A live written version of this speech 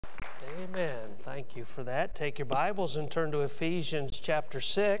Amen. Thank you for that. Take your Bibles and turn to Ephesians chapter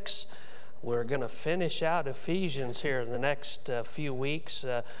 6. We're going to finish out Ephesians here in the next few weeks.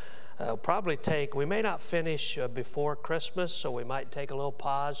 We may not finish before Christmas, so we might take a little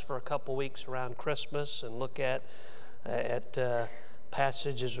pause for a couple weeks around Christmas and look at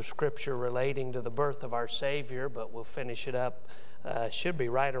passages of Scripture relating to the birth of our Savior, but we'll finish it up. Should be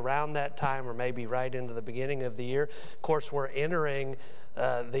right around that time or maybe right into the beginning of the year. Of course, we're entering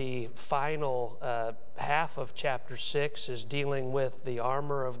the final half of chapter 6 is dealing with the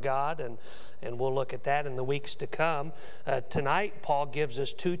armor of God, and we'll look at that in the weeks to come. Tonight, Paul gives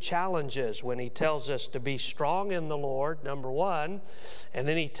us two challenges when he tells us to be strong in the Lord, number one, and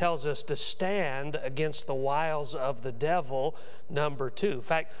then he tells us to stand against the wiles of the devil, number two. In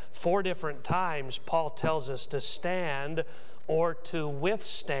fact, 4 different times Paul tells us to stand or to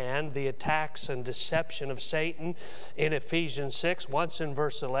withstand the attacks and deception of Satan in Ephesians 6. Once in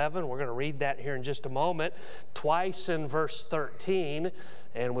verse 11, we're going to read that here in just a moment. Twice in verse 13,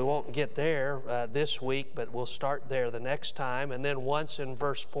 and we won't get there this week, but we'll start there the next time. And then once in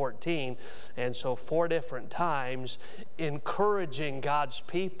verse 14. And so 4 different times encouraging God's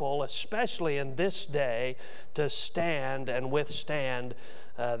people, especially in this day, to stand and withstand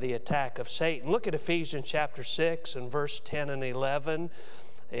the attack of Satan. Look at Ephesians chapter 6 and verse 10 and 11.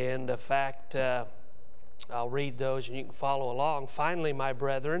 And in fact, I'll read those and you can follow along. Finally, my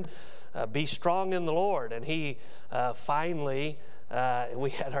brethren, be strong in the Lord. And he finally, we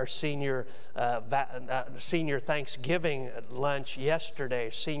had our senior Thanksgiving lunch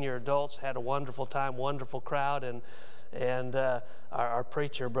yesterday. Senior adults had a wonderful time, wonderful crowd, and our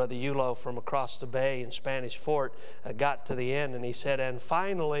preacher, Brother Yulo from across the bay in Spanish Fort, got to the end and he said, and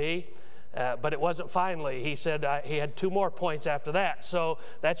finally, but it wasn't finally. He said he had 2 more points after that. So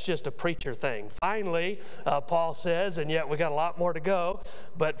that's just a preacher thing. Finally, Paul says, and yet we got a lot more to go.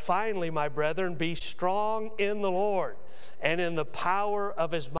 But finally, my brethren, be strong in the Lord and in the power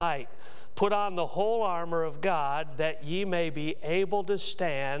of his might. Put on the whole armor of God, that ye may be able to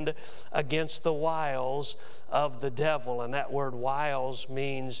stand against the wiles of the devil. And that word wiles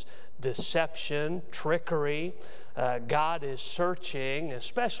means deception, trickery. God is searching,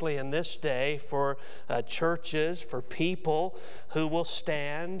 especially in this day, for churches, for people who will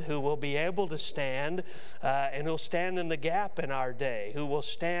stand, who will be able to stand, and who will stand in the gap in our day, who will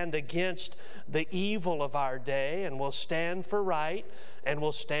stand against the evil of our day, and will stand for right, and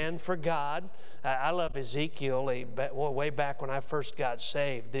will stand for God. I love Ezekiel. Way back when I first got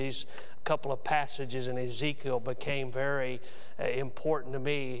saved, these couple of passages in Ezekiel became very important to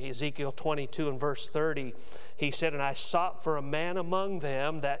me. Ezekiel 22 and verse 30, he said, and I sought for a man among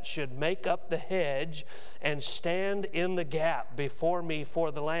them that should make up the hedge and stand in the gap before me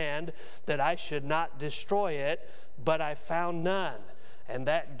for the land, that I should not destroy it, but I found none. And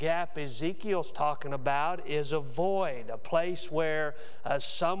that gap Ezekiel's talking about is a void, a place where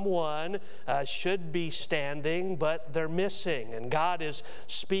someone should be standing, but they're missing. And God is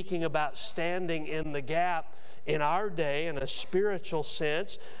speaking about standing in the gap in our day in a spiritual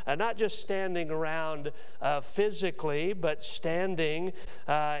sense, not just standing around physically, but standing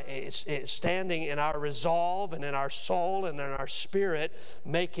in our resolve and in our soul and in our spirit,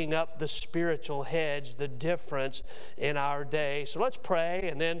 making up the spiritual hedge, the difference in our day. So let's pray,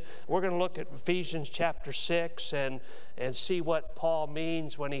 and then we're going to look at Ephesians chapter 6 and see what Paul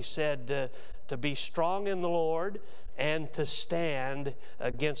means when he said to be strong in the Lord and to stand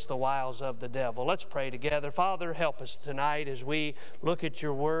against the wiles of the devil. Let's pray together. Father, help us tonight as we look at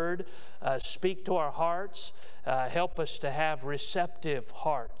your word. Speak to our hearts. Help us to have receptive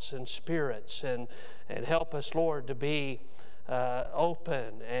hearts and spirits, and help us, Lord, to be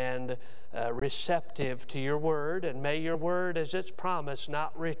open and receptive to your word, and may your word, as it's promised,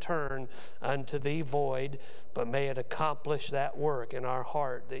 not return unto thee void, but may it accomplish that work in our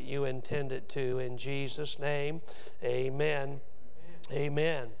heart that you intend it to. In Jesus' name, amen.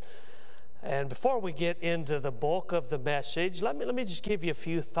 Amen. And before we get into the bulk of the message, let me just give you a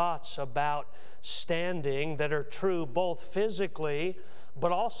few thoughts about standing that are true both physically,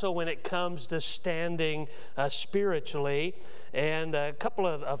 but also when it comes to standing spiritually. And a couple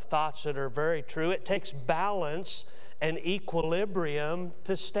of thoughts that are very true. It takes balance and equilibrium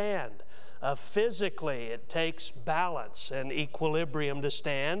to stand. Physically, it takes balance and equilibrium to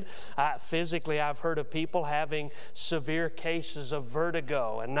stand. Physically, I've heard of people having severe cases of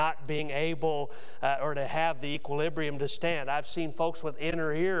vertigo and not being able or to have the equilibrium to stand. I've seen folks with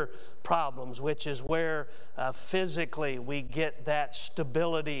inner ear problems, which is where physically we get that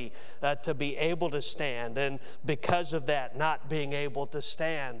stability to be able to stand, and because of that, not being able to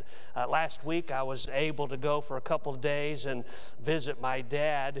stand. Last week, I was able to go for a couple of days days and visit my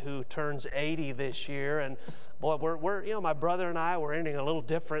dad, who turns 80 this year. And boy, we're you know, my brother and I, we're ending a little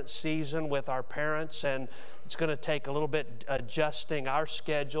different season with our parents, and it's going to take a little bit adjusting our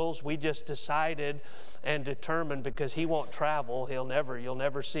schedules. We just decided and determined, because he won't travel, you'll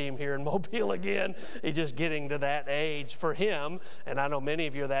never see him here in Mobile again. He's just getting to that age for him, and I know many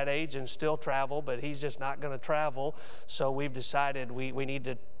of you are that age and still travel, but he's just not going to travel. So we've decided we need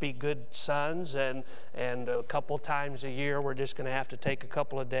to be good sons, and a couple times a year we're just going to have to take a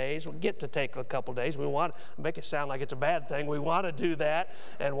couple of days. We get to take a couple of days. We want to make it sound like it's a bad thing. We want to do that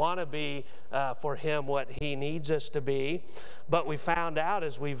and want to be for him what he needs us to be. But we found out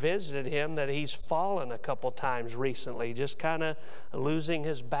as we visited him that he's fallen a couple times recently, just kind of losing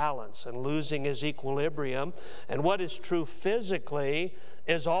his balance and losing his equilibrium. And what is true physically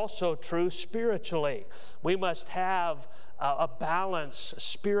is also true spiritually. We must have a balance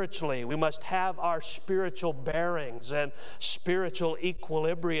spiritually. We must have our spiritual bearings and spiritual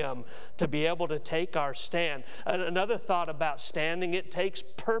equilibrium to be able to take our stand. Another thought about standing, it takes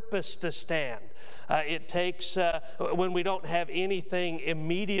purpose to stand. It takes, when we don't have anything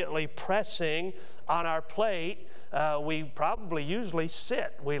immediately pressing on our plate, we probably usually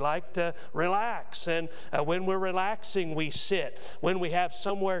sit. We like to relax, and when we're relaxing, we sit. When we have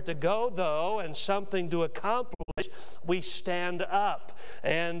somewhere to go, though, and something to accomplish, we stand up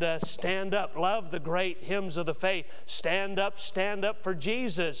and stand up. Love the great hymns of the faith. Stand up for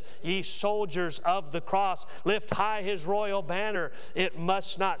Jesus, ye soldiers of the cross. Lift high his royal banner. It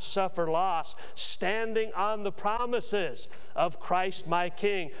must not suffer loss. Standing on the promises of Christ my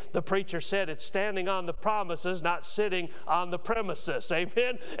King. The preacher said it's standing on the promises, not sitting on the premises.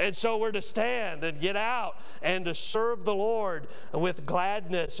 Amen? And so we're to stand and get out and to serve the Lord with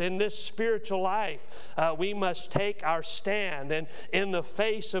gladness in this spiritual life. We must take our stand, and in the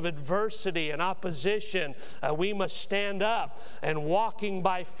face of adversity and opposition, we must stand up. And walking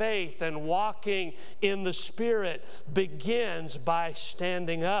by faith and walking in the Spirit begins by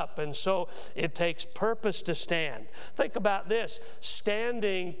standing up. And so it takes purpose to stand. Think about this.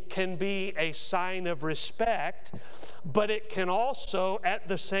 Standing can be a sign of respect, but it can also, at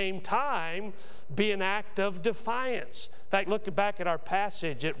the same time, be an act of defiance. In fact, look back at our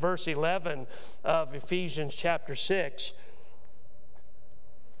passage at verse 11 of Ephesians chapter 6,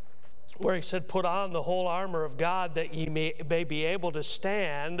 where he said, put on the whole armor of God that ye may be able to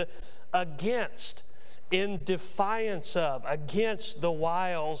stand against, in defiance of, against the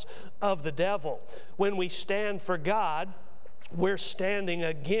wiles of the devil. When we stand for God, we're standing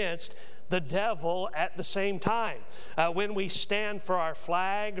against the devil at the same time. When we stand for our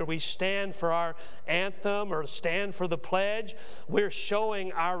flag, or we stand for our anthem, or stand for the pledge, we're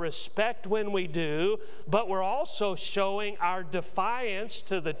showing our respect when we do, but we're also showing our defiance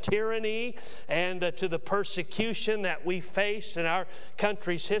to the tyranny and to the persecution that we faced in our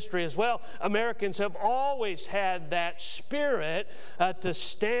country's history as well. Americans have always had that spirit to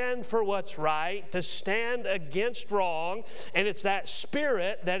stand for what's right, to stand against wrong, and it's that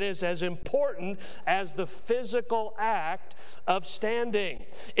spirit that is as important as the physical act of standing.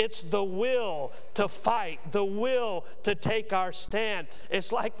 It's the will to fight, the will to take our stand.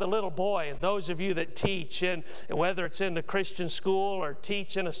 It's like the little boy, and those of you that teach, and whether it's in the Christian school or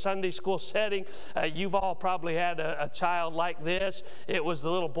teach in a Sunday school setting, you've all probably had a child like this. It was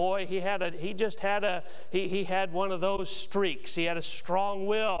the little boy. He had one of those streaks. He had a strong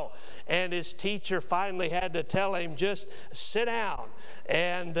will, and his teacher finally had to tell him, just sit down.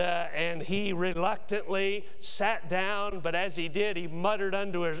 And he reluctantly sat down, but as he did, he muttered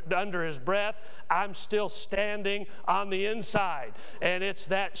under his breath, I'm still standing on the inside. And it's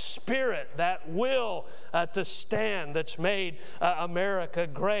that spirit, that will to stand that's made America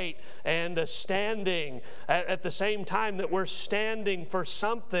great. And standing at the same time that we're standing for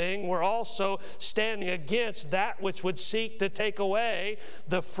something, we're also standing against that which would seek to take away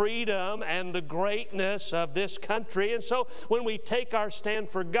the freedom and the greatness of this country. And so when we take our stand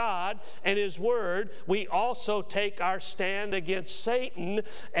for God and His Word, we also take our stand against Satan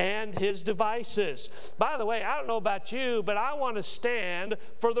and his devices. By the way, I don't know about you, but I want to stand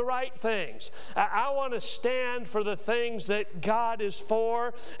for the right things. I want to stand for the things that God is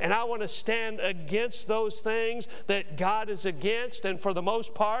for, and I want to stand against those things that God is against. And for the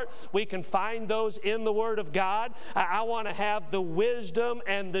most part, we can find those in the Word of God. I want to have the wisdom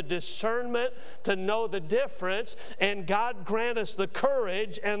and the discernment to know the difference, and God grant us the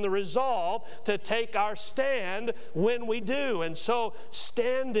courage and the resolve to take our stand when we do. And so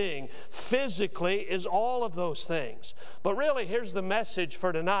standing physically is all of those things. But really, here's the message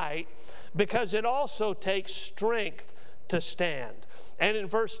for tonight, because it also takes strength to stand. And in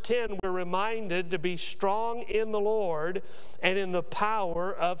verse 10, we're reminded to be strong in the Lord and in the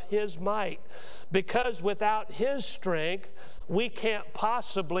power of His might. Because without His strength, we can't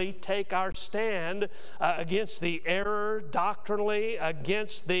possibly take our stand against the error doctrinally,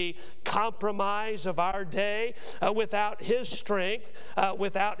 against the compromise of our day. Without His strength,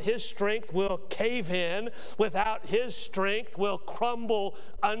 we'll cave in. Without His strength, we'll crumble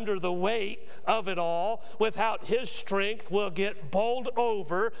under the weight of it all. Without His strength, we'll get bowled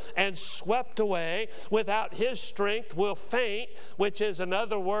over and swept away. Without His strength, we'll faint, which is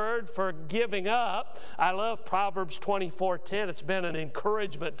another word for giving up. I love Proverbs 24:10. It's been an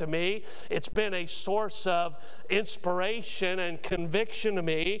encouragement to me. It's been a source of inspiration and conviction to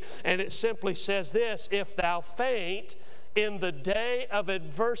me. And it simply says this: if thou faint in the day of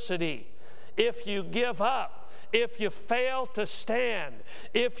adversity, if you give up, if you fail to stand,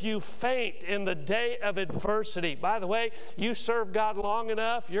 if you faint in the day of adversity. By the way, you serve God long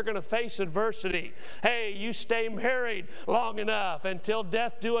enough, you're going to face adversity. Hey, you stay married long enough until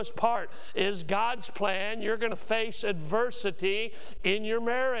death do us part is God's plan. You're going to face adversity in your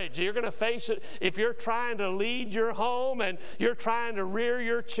marriage. You're going to face it if you're trying to lead your home and you're trying to rear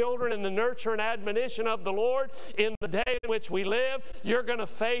your children in the nurture and admonition of the Lord. In the day in which we live, you're going to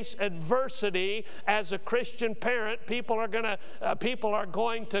face adversity as a Christian parent. People are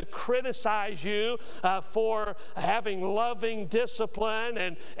going to criticize you for having loving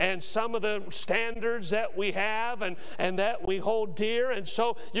discipline and some of the standards that we have and that we hold dear. And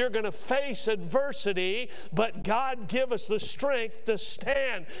so you're going to face adversity, but God give us the strength to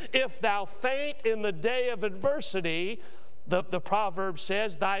stand. If thou faint in the day of adversity, the proverb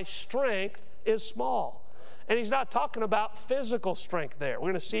says, thy strength is small. And he's not talking about physical strength there. We're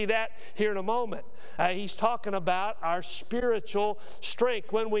going to see that here in a moment. He's talking about our spiritual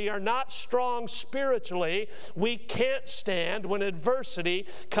strength. When we are not strong spiritually, we can't stand when adversity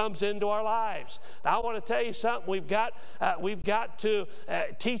comes into our lives. Now, I want to tell you something. We've got to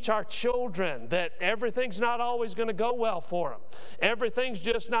teach our children that everything's not always going to go well for them. Everything's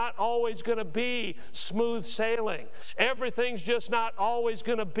just not always going to be smooth sailing. Everything's just not always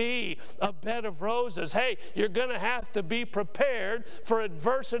going to be a bed of roses. Hey, you're going to have to be prepared for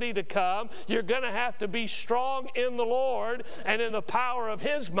adversity to come. You're going to have to be strong in the Lord and in the power of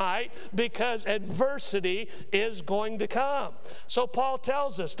His might, because adversity is going to come. So Paul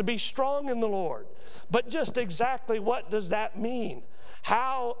tells us to be strong in the Lord. But just exactly what does that mean?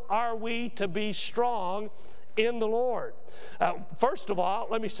 How are we to be strong in the Lord? First of all,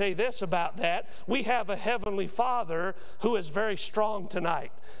 let me say this about that. We have a Heavenly Father who is very strong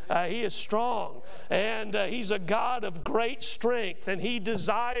tonight. He is strong, and He's a God of great strength, and He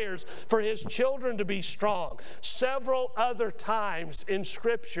desires for His children to be strong. Several other times in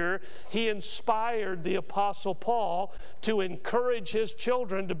Scripture, He inspired the Apostle Paul to encourage his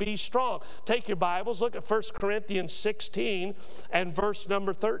children to be strong. Take your Bibles, look at 1 Corinthians 16 and verse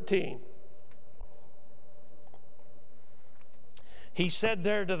number 13. He said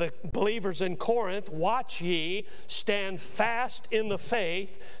there to the believers in Corinth, watch ye, stand fast in the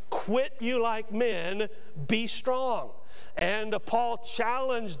faith, quit you like men, be strong. And Paul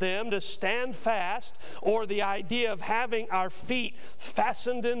challenged them to stand fast, or the idea of having our feet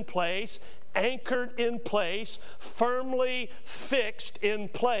fastened in place, anchored in place, firmly fixed in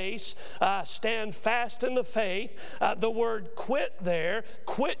place, stand fast in the faith. The word quit there,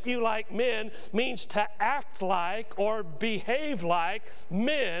 quit you like men, means to act like or behave like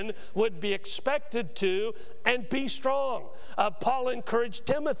men would be expected to, and be strong. Paul encouraged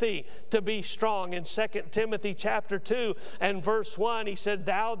Timothy to be strong in 2 Timothy chapter 2 and verse 1. He said,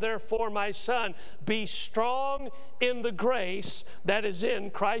 thou therefore, my son, be strong in the grace that is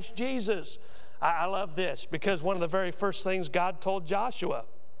in Christ Jesus. I love this, because one of the very first things God told Joshua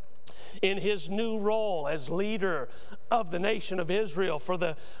in his new role as leader of the nation of Israel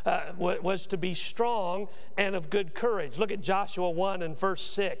was to be strong and of good courage. Look at Joshua 1 and verse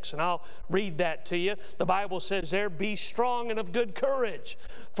 6, and I'll read that to you. The Bible says there, be strong and of good courage,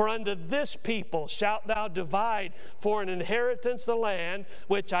 for unto this people shalt thou divide for an inheritance the land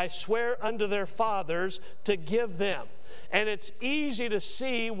which I swear unto their fathers to give them. And it's easy to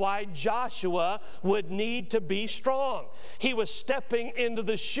see why Joshua would need to be strong. He was stepping into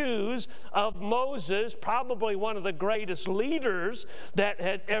the shoes of Moses, probably one of the greatest leaders that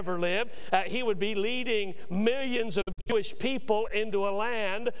had ever lived. He would be leading millions of Jewish people into a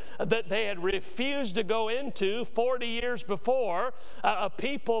land that they had refused to go into 40 years before, a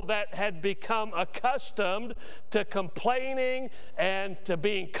people that had become accustomed to complaining and to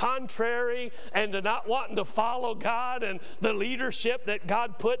being contrary and to not wanting to follow God and the leadership that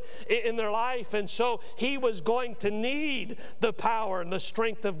God put in their life. And so he was going to need the power and the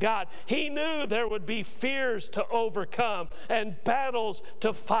strength of God. He knew there would be fears to overcome and battles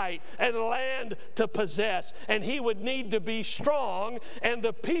to fight and land to possess, and he would need to be strong, and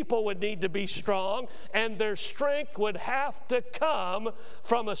the people would need to be strong, and their strength would have to come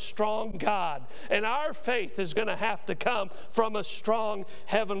from a strong God. And our faith is going to have to come from a strong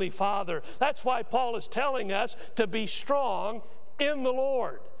Heavenly Father. That's why Paul is telling us to be strong in the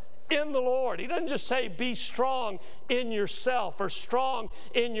Lord. In the Lord. He doesn't just say be strong in yourself or strong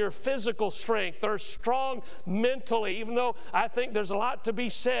in your physical strength or strong mentally, even though I think there's a lot to be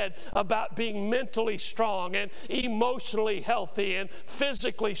said about being mentally strong and emotionally healthy and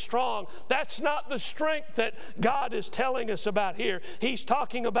physically strong. That's not the strength that God is telling us about here. He's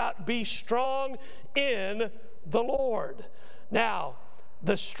talking about be strong in the Lord. Now,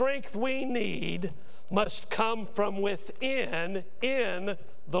 the strength we need must come from within, in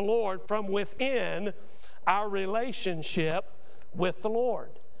the Lord, from within our relationship with the Lord.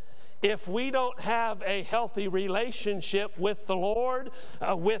 If we don't have a healthy relationship with the Lord,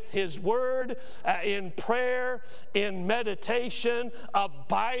 with His Word, in prayer, in meditation,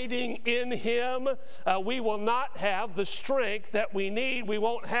 abiding in Him, we will not have the strength that we need. We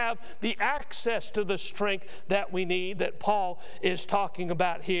won't have the access to the strength that we need that Paul is talking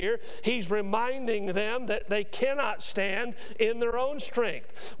about here. He's reminding them that they cannot stand in their own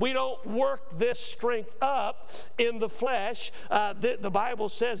strength. We don't work this strength up in the flesh. The Bible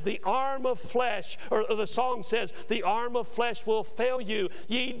says the arm of flesh, or the song says, the arm of flesh will fail you.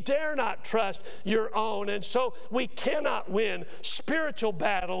 Ye dare not trust your own. And so we cannot win spiritual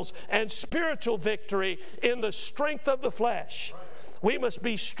battles and spiritual victory in the strength of the flesh. We must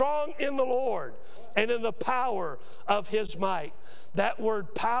be strong in the Lord and in the power of His might. That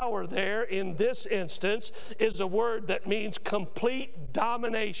word power there in this instance is a word that means complete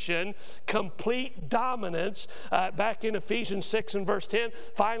domination, complete dominance. Back in Ephesians 6 and verse 10,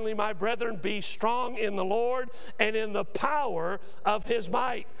 finally, my brethren, be strong in the Lord and in the power of His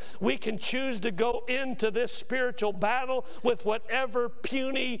might. We can choose to go into this spiritual battle with whatever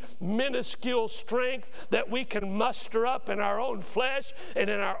puny, minuscule strength that we can muster up in our own flesh and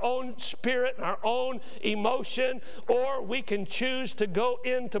in our own spirit and our own emotion, or we can choose to go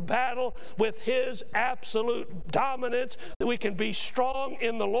into battle with His absolute dominance, that we can be strong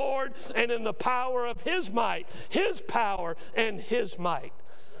in the Lord and in the power of His might, His power and His might.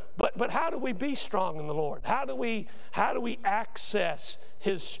 But how do we be strong in the Lord? How do we access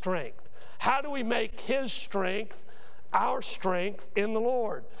His strength? How do we make His strength our strength in the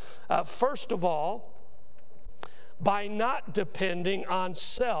Lord? First of all, by not depending on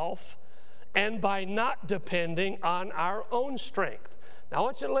self and by not depending on our own strength. Now, I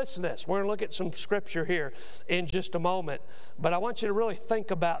want you to listen to this. We're going to look at some scripture here in just a moment, but I want you to really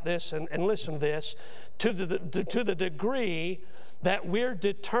think about this and listen to this. To the degree that we're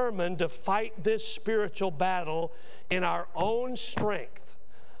determined to fight this spiritual battle in our own strength,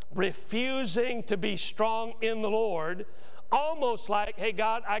 refusing to be strong in the Lord, almost like, hey,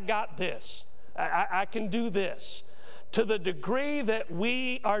 God, I got this. I can do this. To the degree that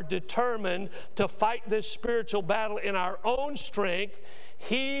we are determined to fight this spiritual battle in our own strength,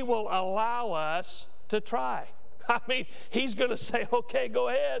 He will allow us to try. I mean, He's going to say, okay, go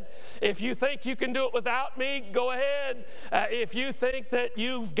ahead. If you think you can do it without me, go ahead. If you think that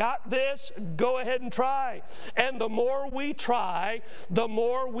you've got this, go ahead and try. And the more we try, the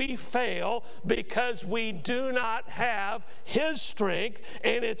more we fail, because we do not have His strength,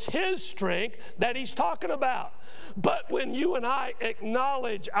 and it's His strength that He's talking about. But when you and I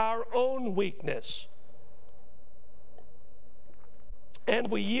acknowledge our own weakness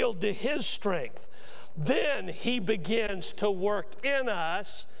and we yield to His strength, then He begins to work in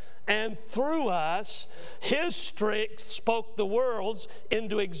us and through us. His strength spoke the worlds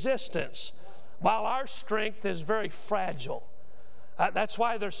into existence, while our strength is very fragile. That's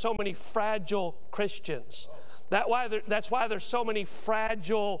why there's so many fragile Christians. That's why there's so many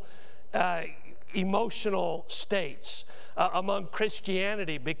fragile emotional states among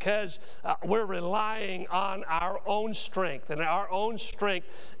Christianity, because we're relying on our own strength, and our own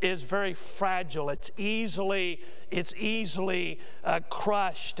strength is very fragile. It's easily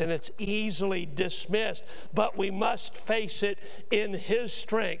crushed, and it's easily dismissed, but we must face it in His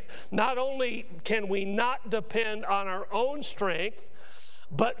strength. Not only can we not depend on our own strength,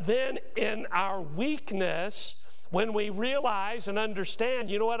 but then in our weakness, when we realize and understand,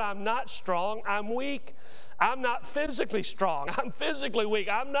 you know what, I'm not strong, I'm weak. I'm not physically strong, I'm physically weak.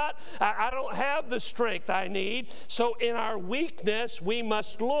 I don't have the strength I need. So in our weakness, we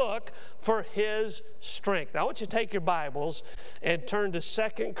must look for His strength. Now I want you to take your Bibles and turn to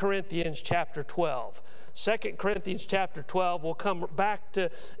 2 Corinthians chapter 12. 2 Corinthians chapter 12, we'll come back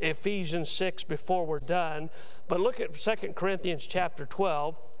to Ephesians 6 before we're done. But look at 2 Corinthians chapter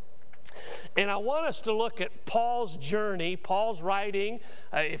 12. And I want us to look at Paul's journey. Paul's writing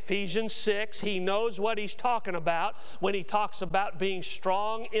Ephesians 6. He knows what he's talking about when he talks about being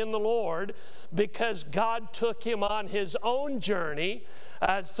strong in the Lord, because God took him on his own journey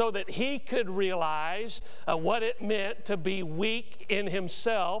so that he could realize what it meant to be weak in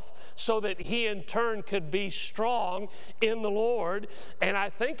himself, so that he in turn could be strong in the Lord. And I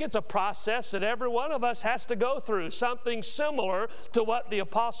think it's a process that every one of us has to go through, something similar to what the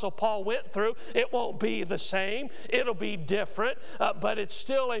Apostle Paul went through. It won't be the same, it'll be different, but it's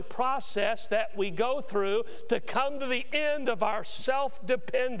still a process that we go through to come to the end of our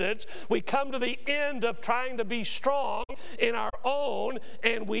self-dependence. We come to the end of trying to be strong in our own,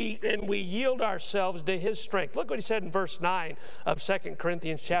 and we yield ourselves to His strength. Look what he said in verse 9 of 2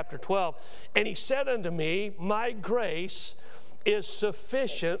 Corinthians chapter 12. And he said unto me, my grace is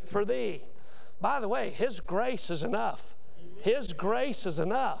sufficient for thee. By the way, His grace is enough. His grace is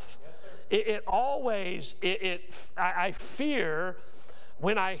enough. I fear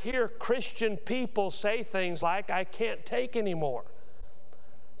when I hear Christian people say things like, I can't take anymore.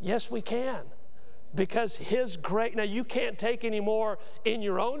 Yes, we can. Because His grace, now you can't take anymore in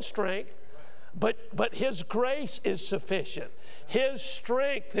your own strength, but His grace is sufficient. His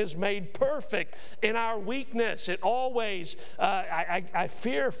strength is made perfect in our weakness. It always, I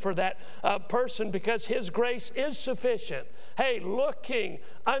fear for that person, because His grace is sufficient. Hey, looking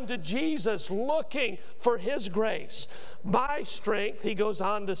unto Jesus, looking for His grace. My strength, he goes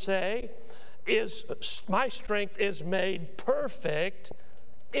on to say, my strength is made perfect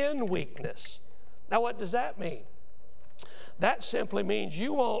in weakness. Now, what does that mean? That simply means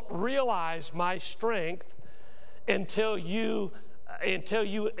you won't realize my strength until you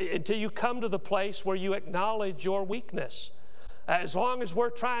come to the place where you acknowledge your weakness. As long as we're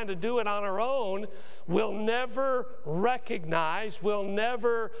trying to do it on our own, we'll never recognize, we'll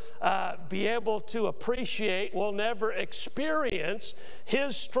never be able to appreciate, we'll never experience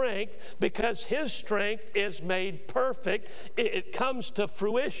His strength, because His strength is made perfect. It comes to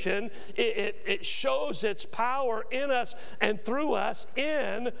fruition. It shows its power in us and through us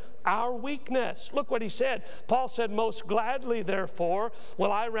in our weakness. Look what he said. Paul said, most gladly, therefore,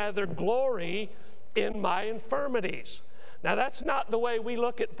 will I rather glory in my infirmities. Now, that's not the way we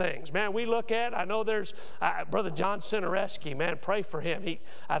look at things. Man, we look at, I know there's Brother John Cinereski, man, pray for him.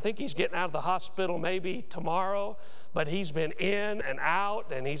 I think he's getting out of the hospital maybe tomorrow, but he's been in and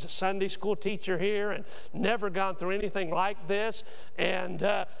out, and he's a Sunday school teacher here and never gone through anything like this. And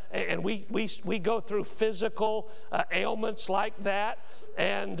we go through physical ailments like that.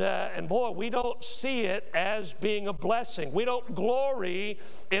 And boy, we don't see it as being a blessing. We don't glory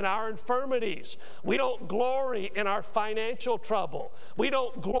in our infirmities. We don't glory in our financial trouble. We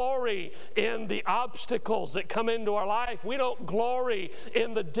don't glory in the obstacles that come into our life. We don't glory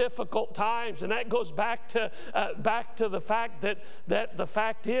in the difficult times. And that goes back to the fact that the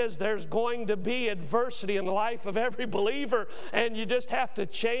fact is there's going to be adversity in the life of every believer, and you just have to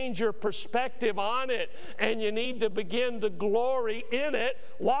change your perspective on it, and you need to begin to glory in it.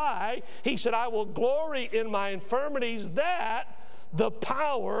 Why? He said, I will glory in my infirmities, that the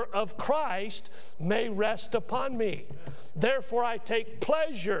power of Christ may rest upon me. Therefore, I take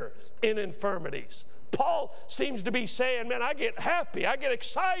pleasure in infirmities. Paul seems to be saying, man, I get happy, I get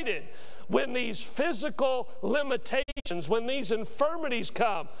excited when these physical limitations, when these infirmities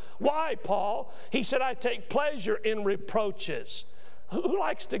come. Why, Paul? He said, I take pleasure in reproaches. Who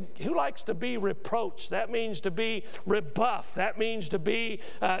likes to be reproached? That means to be rebuffed. That means to be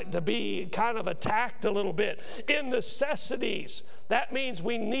kind of attacked a little bit. In necessities, that means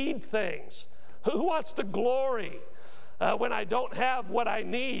we need things. Who wants to glory when I don't have what I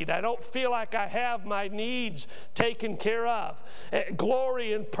need? I don't feel like I have my needs taken care of.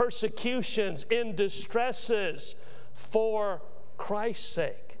 Glory in persecutions, in distresses, for Christ's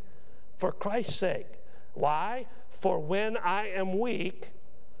sake. For Christ's sake. Why? For when I am weak,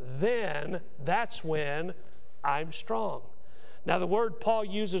 then that's when I'm strong. Now, the word Paul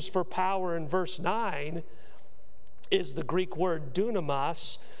uses for power in verse 9 is the Greek word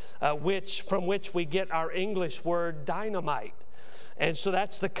dunamis, from which we get our English word dynamite. And so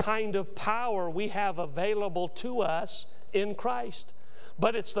that's the kind of power we have available to us in Christ.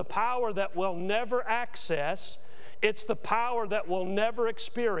 but it's the power that we'll never access. It's the power that we'll never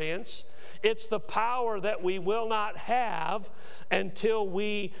experience. It's the power that we will not have until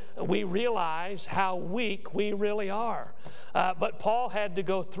we realize how weak we really are. But Paul had to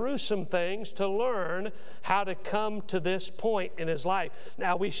go through some things to learn how to come to this point in his life.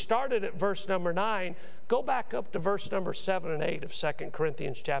 Now, we started at verse number 9. Go back up to verse number 7 and 8 of 2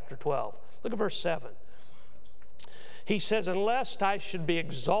 Corinthians chapter 12. Look at verse 7. He says, "Unless I should be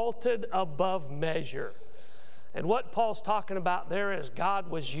exalted above measure." And what Paul's talking about there is God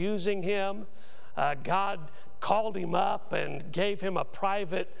was using him. God called him up and gave him a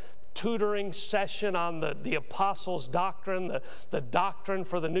private tutoring session on the apostles' doctrine, the doctrine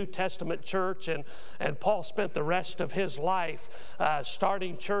for the New Testament church. And Paul spent the rest of his life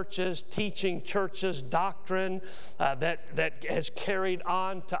starting churches, teaching churches doctrine that has carried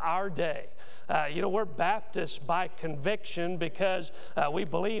on to our day. We're Baptists by conviction because we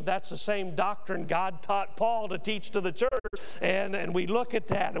believe that's the same doctrine God taught Paul to teach to the church. And we look at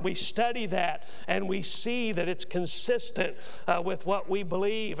that and we study that and we see that it's consistent with what we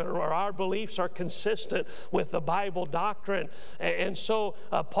believe, or our beliefs are consistent with the Bible doctrine. And so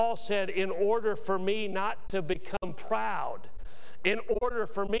Paul said, in order for me not to become proud, in order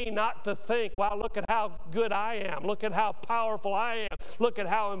for me not to think, wow, look at how good I am. Look at how powerful I am. Look at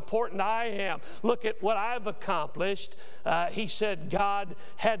how important I am. Look at what I've accomplished. He said God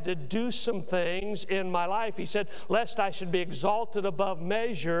had to do some things in my life. He said, lest I should be exalted above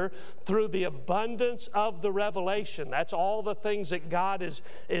measure through the abundance of the revelation. That's all the things that God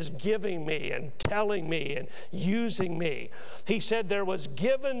is giving me and telling me and using me. He said there was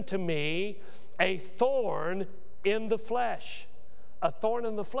given to me a thorn in the flesh. A thorn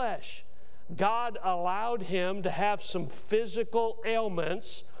in the flesh. God allowed him to have some physical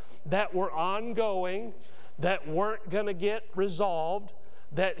ailments that were ongoing, that weren't going to get resolved,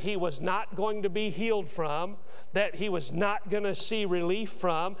 that he was not going to be healed from, that he was not going to see relief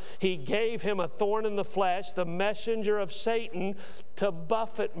from. He gave him a thorn in the flesh, the messenger of Satan, to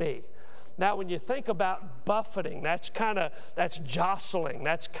buffet me. Now, when you think about buffeting, that's jostling.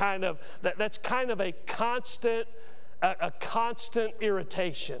 That's kind of a constant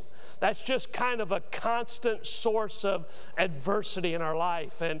irritation. That's just kind of a constant source of adversity in our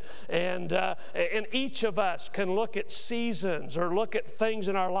life. And each of us can look at seasons or look at things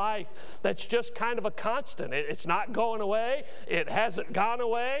in our life that's just kind of a constant. It's not going away. It hasn't gone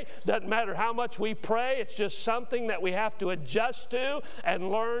away. Doesn't matter how much we pray. It's just something that we have to adjust to and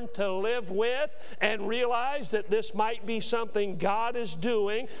learn to live with and realize that this might be something God is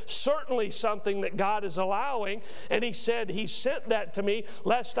doing, certainly something that God is allowing. And he said he sent that to me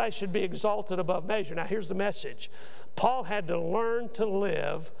lest I should be exalted above measure. Now here's the message. Paul had to learn to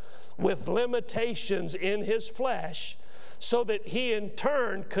live with limitations in his flesh so that he in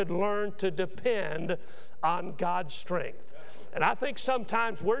turn could learn to depend on God's strength. And I think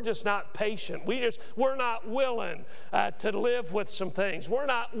sometimes we're just not patient. We're not willing to live with some things. We're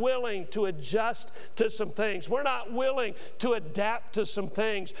not willing to adjust to some things. We're not willing to adapt to some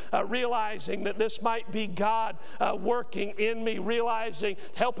things, realizing that this might be God working in me,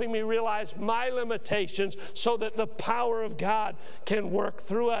 helping me realize my limitations so that the power of God can work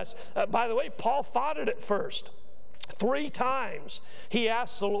through us. By the way, Paul fought it at first. 3 times he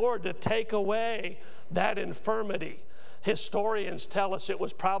asked the Lord to take away that infirmity. Historians tell us it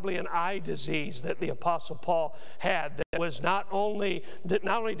was probably an eye disease that the Apostle Paul had that was not only did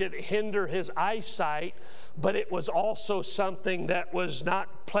it hinder his eyesight, but it was also something that was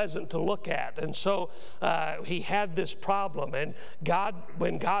not pleasant to look at. And so he had this problem. And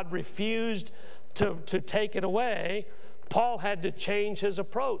when God refused to take it away, Paul had to change his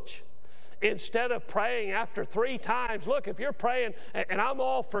approach. Instead of praying after 3 times, look, if you're praying, and I'm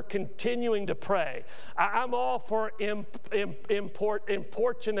all for continuing to pray. I'm all for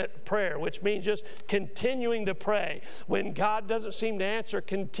importunate prayer, which means just continuing to pray. When God doesn't seem to answer,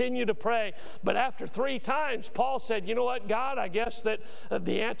 continue to pray. But after 3 times, Paul said, you know what, God, I guess that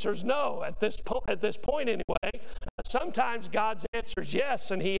the answer is no at this point anyway. Sometimes God's answer is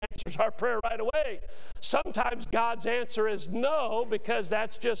yes, and he answers our prayer right away. Sometimes God's answer is no, because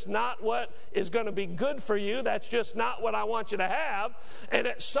that's just not what is going to be good for you. That's just not what I want you to have. And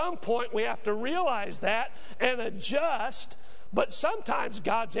at some point we have to realize that and adjust. But sometimes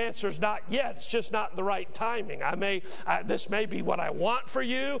God's answer is not yet. It's just not the right timing. This may be what I want for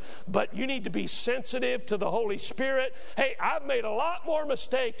you, but you need to be sensitive to the Holy Spirit. Hey, I've made a lot more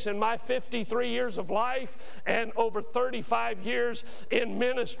mistakes in my 53 years of life and over 35 years in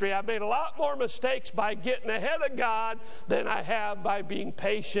ministry. I've made a lot more mistakes by getting ahead of God than I have by being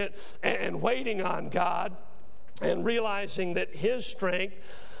patient and waiting on God. and realizing that his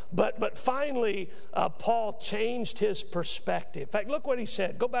strength, but finally Paul changed his perspective. In fact, look what he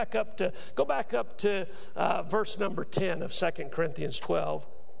said. Go back up to verse number 10 of 2 Corinthians 12.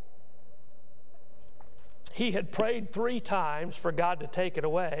 He had prayed 3 times for God to take it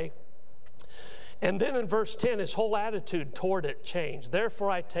away. And then in verse 10, his whole attitude toward it changed. Therefore,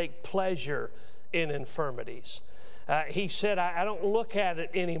 I take pleasure in infirmities. He said, I don't look at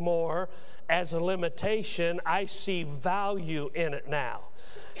it anymore as a limitation. I see value in it now.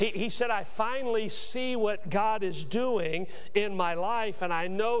 He said, I finally see what God is doing in my life, and I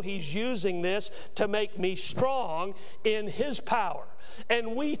know He's using this to make me strong in His power.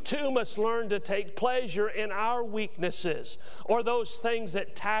 And we too must learn to take pleasure in our weaknesses, or those things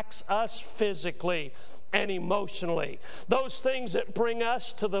that tax us physically and emotionally, those things that bring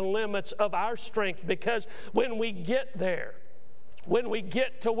us to the limits of our strength. Because when we get there, when we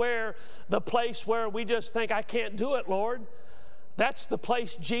get to where the place where we just think, I can't do it, Lord, that's the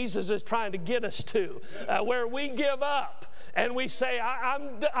place Jesus is trying to get us to, where we give up and we say,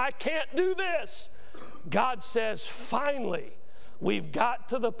 I can't do this. God says, finally, we've got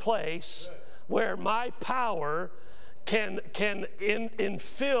to the place where my power can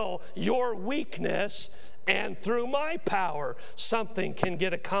infill your weakness, and through my power, something can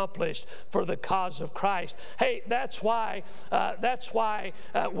get accomplished for the cause of Christ. Hey, that's why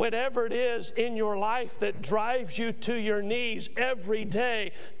whatever it is in your life that drives you to your knees every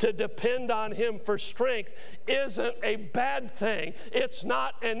day to depend on Him for strength isn't a bad thing. It's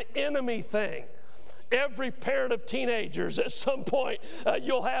not an enemy thing. Every parent of teenagers, at some point,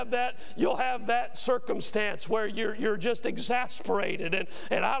 you'll have that circumstance where you're just exasperated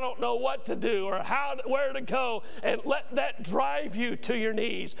and I don't know what to do or where to go, and let that drive you to your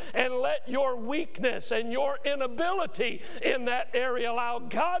knees, and let your weakness and your inability in that area allow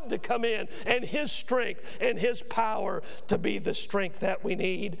God to come in and His strength and His power to be the strength that we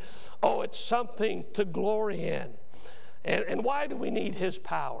need. Oh, it's something to glory in. And why do we need His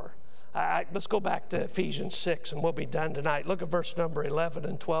power? Let's go back to Ephesians 6 and we'll be done tonight. Look at verse number 11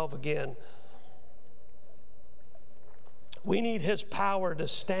 and 12 again. We need His power to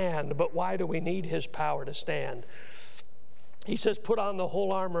stand, but why do we need His power to stand? He says, put on the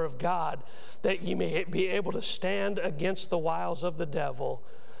whole armor of God that ye may be able to stand against the wiles of the devil.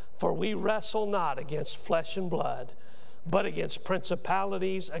 For we wrestle not against flesh and blood, but against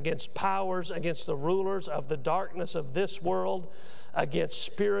principalities, against powers, against the rulers of the darkness of this world, against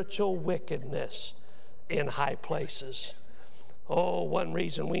spiritual wickedness in high places. Oh, one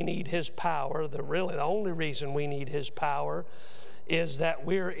reason we need His power, the only reason we need His power, is that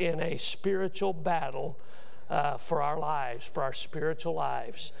we're in a spiritual battle for our lives, for our spiritual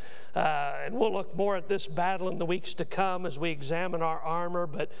lives. And we'll look more at this battle in the weeks to come as we examine our armor,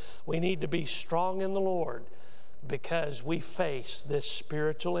 but we need to be strong in the Lord because we face this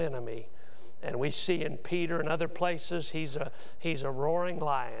spiritual enemy. And we see in Peter and other places, he's a roaring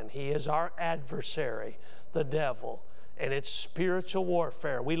lion. He is our adversary, the devil. And it's spiritual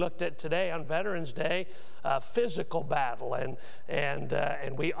warfare. We looked at today on Veterans Day, physical battle.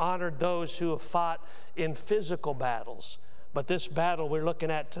 And we honored those who have fought in physical battles. But this battle we're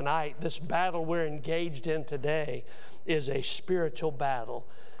looking at tonight, this battle we're engaged in today, is a spiritual battle.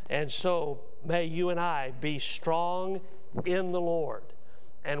 And so may you and I be strong in the Lord.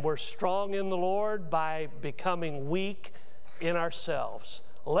 And we're strong in the Lord by becoming weak in ourselves.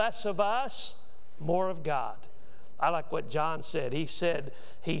 Less of us, more of God. I like what John said. He said,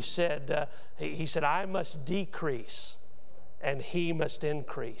 I must decrease and He must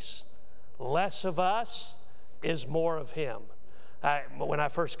increase. Less of us is more of Him. When I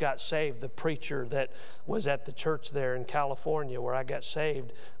first got saved, the preacher that was at the church there in California where I got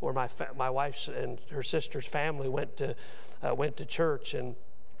saved, where my wife's and her sister's family went to church, and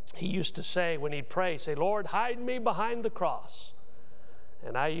he used to say when he'd pray, say, Lord, hide me behind the cross.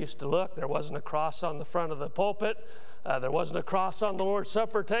 And I used to look. There wasn't a cross on the front of the pulpit. There wasn't a cross on the Lord's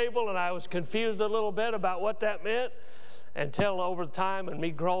Supper table, and I was confused a little bit about what that meant until over time and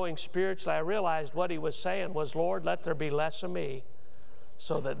me growing spiritually, I realized what he was saying was, Lord, let there be less of me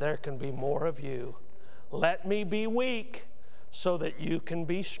so that there can be more of you. Let me be weak so that you can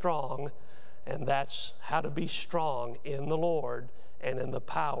be strong. And that's how to be strong in the Lord and in the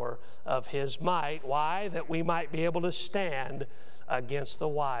power of His might. Why? That we might be able to stand against the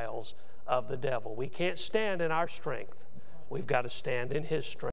wiles of the devil. We can't stand in our strength. We've got to stand in His strength.